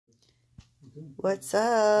What's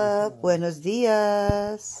up? Buenos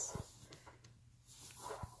dias.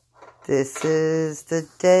 This is the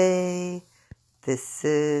day. This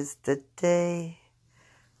is the day.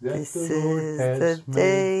 This is the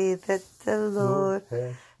day that the Lord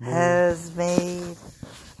has made.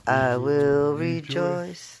 I will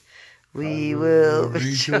rejoice. We will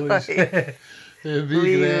rejoice. And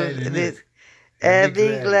be glad in it. And be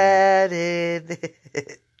glad in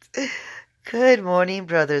it. Good morning,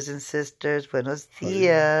 brothers and sisters. Buenos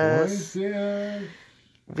dias.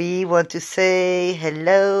 We want to say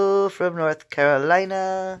hello from North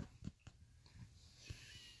Carolina.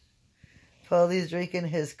 Paulie's drinking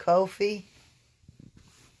his coffee.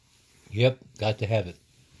 Yep, got to have it.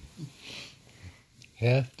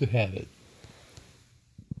 Have to have it.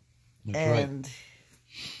 That's And right.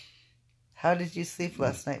 how did you sleep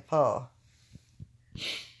last night, Paul?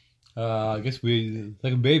 I guess we,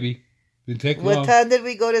 like a baby, didn't take long. What time did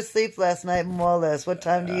we go to sleep last night, more or less? What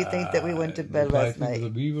time do you think that we went to bed last night?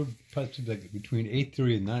 We were probably like between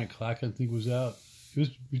 8:30 and 9 o'clock, I think, was out. It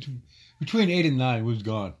was between 8 and 9, it was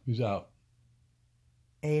gone. It was out.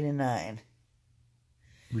 8 and 9.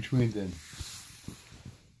 Between then.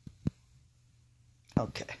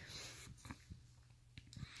 Okay.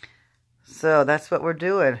 So that's what we're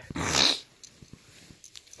doing.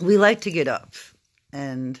 We like to get up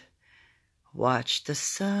and watch the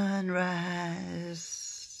sunrise.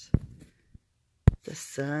 The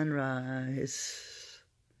sunrise.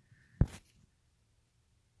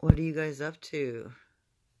 What are you guys up to?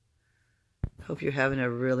 Hope you're having a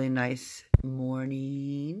really nice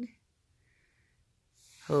morning.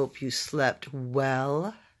 Hope you slept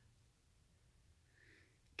well.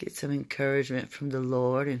 Get some encouragement from the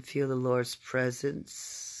Lord and feel the Lord's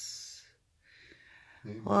presence.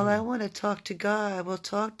 Amen. Well, I want to talk to God. We'll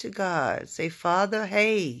talk to God. Say, Father,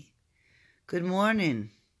 hey, good morning.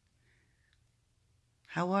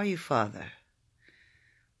 How are you, Father?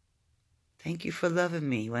 Thank you for loving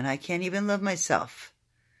me when I can't even love myself.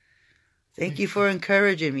 Thank you for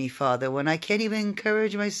encouraging me, Father, when I can't even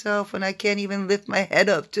encourage myself, when I can't even lift my head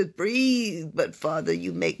up to breathe. But, Father,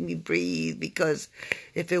 you make me breathe, because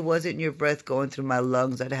if it wasn't your breath going through my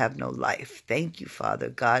lungs, I'd have no life. Thank you, Father.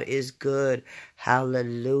 God is good.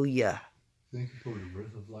 Hallelujah. Thank you for the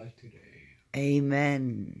breath of life today.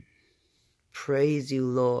 Amen. Praise you,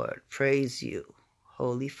 Lord. Praise you,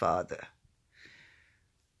 Holy Father.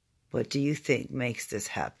 What do you think makes this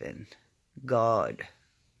happen? God.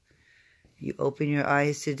 You open your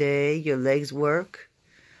eyes today, your legs work,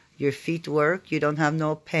 your feet work, you don't have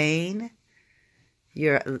no pain,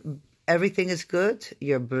 everything is good,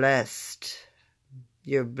 you're blessed.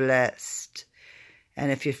 You're blessed.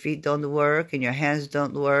 And if your feet don't work and your hands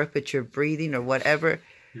don't work, but you're breathing or whatever,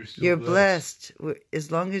 you're blessed.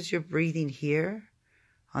 As long as you're breathing here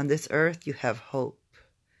on this earth, you have hope.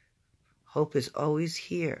 Hope is always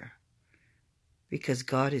here because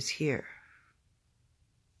God is here.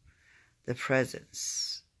 The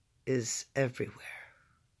presence is everywhere.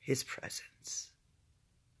 His presence.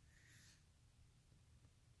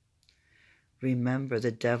 Remember,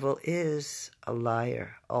 the devil is a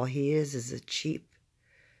liar. All he is a cheap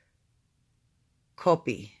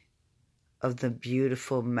copy of the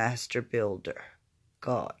beautiful master builder,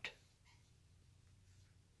 God.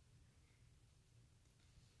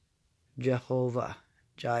 Jehovah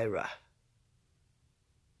Jireh.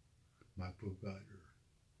 My provider.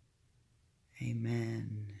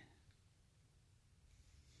 Amen.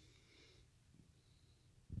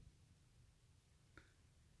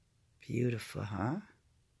 Beautiful, huh?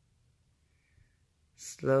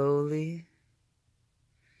 Slowly,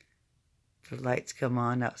 the lights come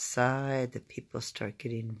on outside, the people start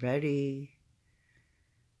getting ready,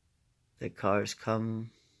 the cars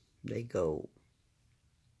come, they go.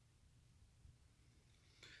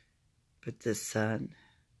 But the sun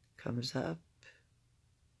comes up,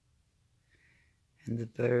 and the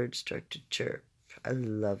birds start to chirp. I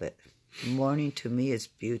love it. Morning to me is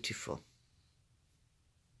beautiful.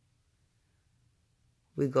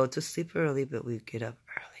 We go to sleep early, but we get up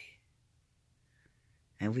early.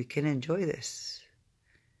 And we can enjoy this.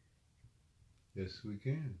 Yes, we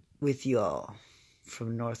can. With you all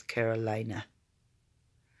from North Carolina.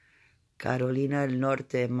 Carolina del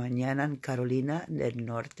Norte. Mañana en Carolina del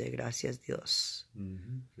Norte. Gracias, Dios.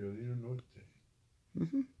 Carolina Norte.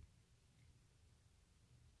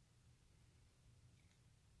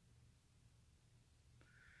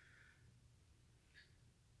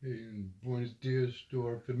 And buenos dias to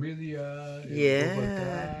our familia.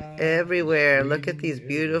 Yeah, everywhere. Look at these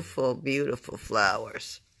beautiful, beautiful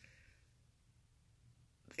flowers.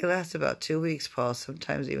 They last about 2 weeks, Paul,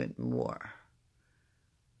 sometimes even more.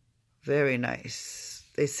 Very nice.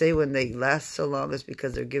 They say when they last so long it's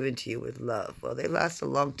because they're given to you with love. Well, they last a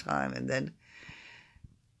long time, and then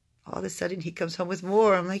all of a sudden he comes home with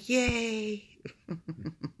more. I'm like, yay!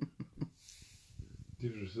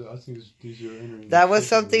 That was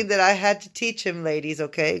something that I had to teach him, ladies,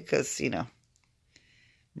 okay? Because, you know,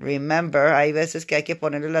 remember, hay veces que hay que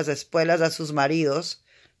ponerle las espuelas a sus maridos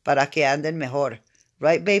para que anden mejor.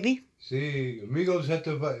 Right, baby? Sí,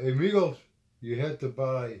 you had to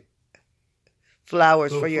buy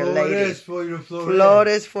flowers for your lady.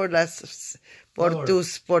 Flores for las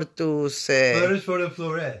tus flores for the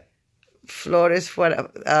flores. Flores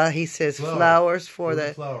for he says flowers for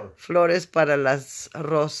the flores para las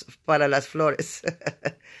flores.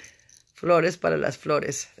 Flores para las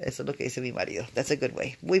flores. Eso es lo que dice mi marido. That's a good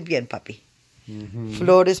way. Muy bien, papi.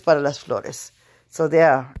 Flores para las flores. So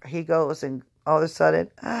there he goes, and all of a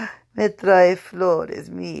sudden, me trae flores.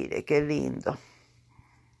 Mire, qué lindo.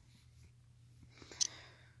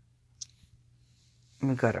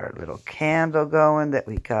 We got our little candle going that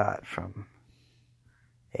we got from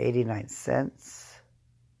 89 cents.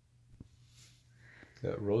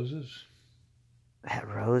 Got roses? That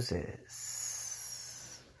roses.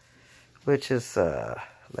 Which is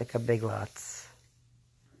like a Big Lots.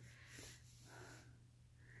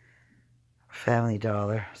 Family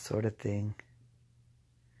Dollar sort of thing.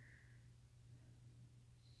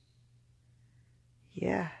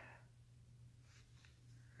 Yeah.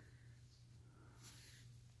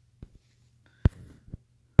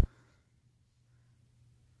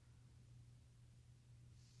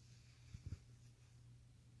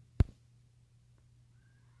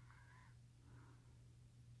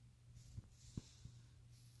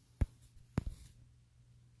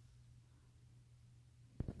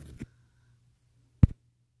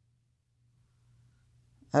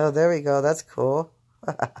 Oh, there we go. That's cool.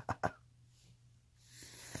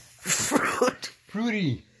 Fruit.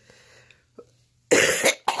 Fruity.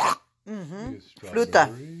 Fruta.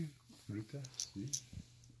 Fruta, sí.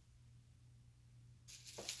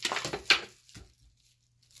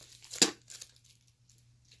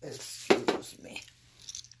 Excuse me.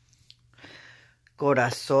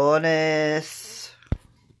 Corazones.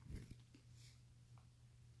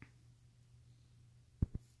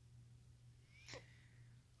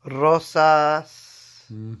 Rosas.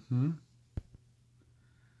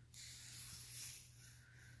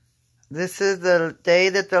 This is the day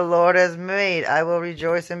that the Lord has made. I will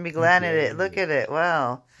rejoice and be glad in it. Look at it.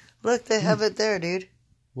 Wow. Look, they have it there, dude.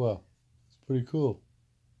 Wow. It's pretty cool.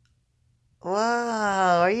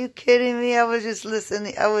 Wow. Are you kidding me? I was just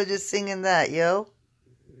listening. I was just singing that, yo.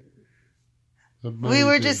 Amazing. We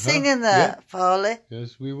were just singing that, yep. Paule.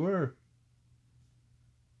 Yes, we were.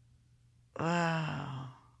 Wow.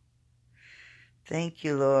 Thank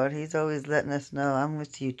you, Lord. He's always letting us know, I'm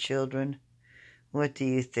with you, children. What do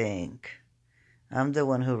you think? I'm the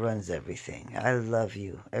one who runs everything. I love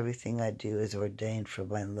you. Everything I do is ordained for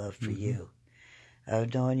my love for you.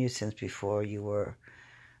 I've known you since before you were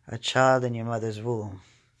a child in your mother's womb.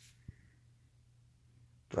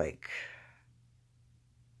 Like,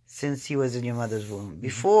 since he was in your mother's womb.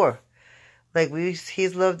 Before. Like,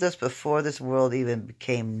 he's loved us before this world even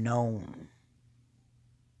became known.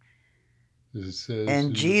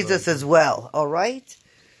 And Jesus as well, all right?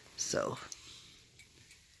 So,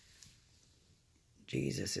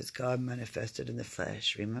 Jesus is God manifested in the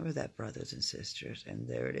flesh. Remember that, brothers and sisters. And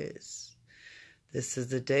there it is. This is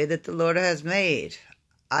the day that the Lord has made.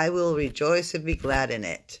 I will rejoice and be glad in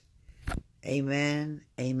it. Amen,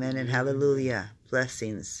 amen, and hallelujah.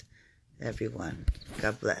 Blessings, everyone.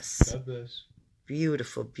 God bless. God bless.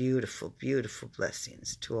 Beautiful, beautiful, beautiful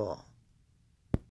blessings to all.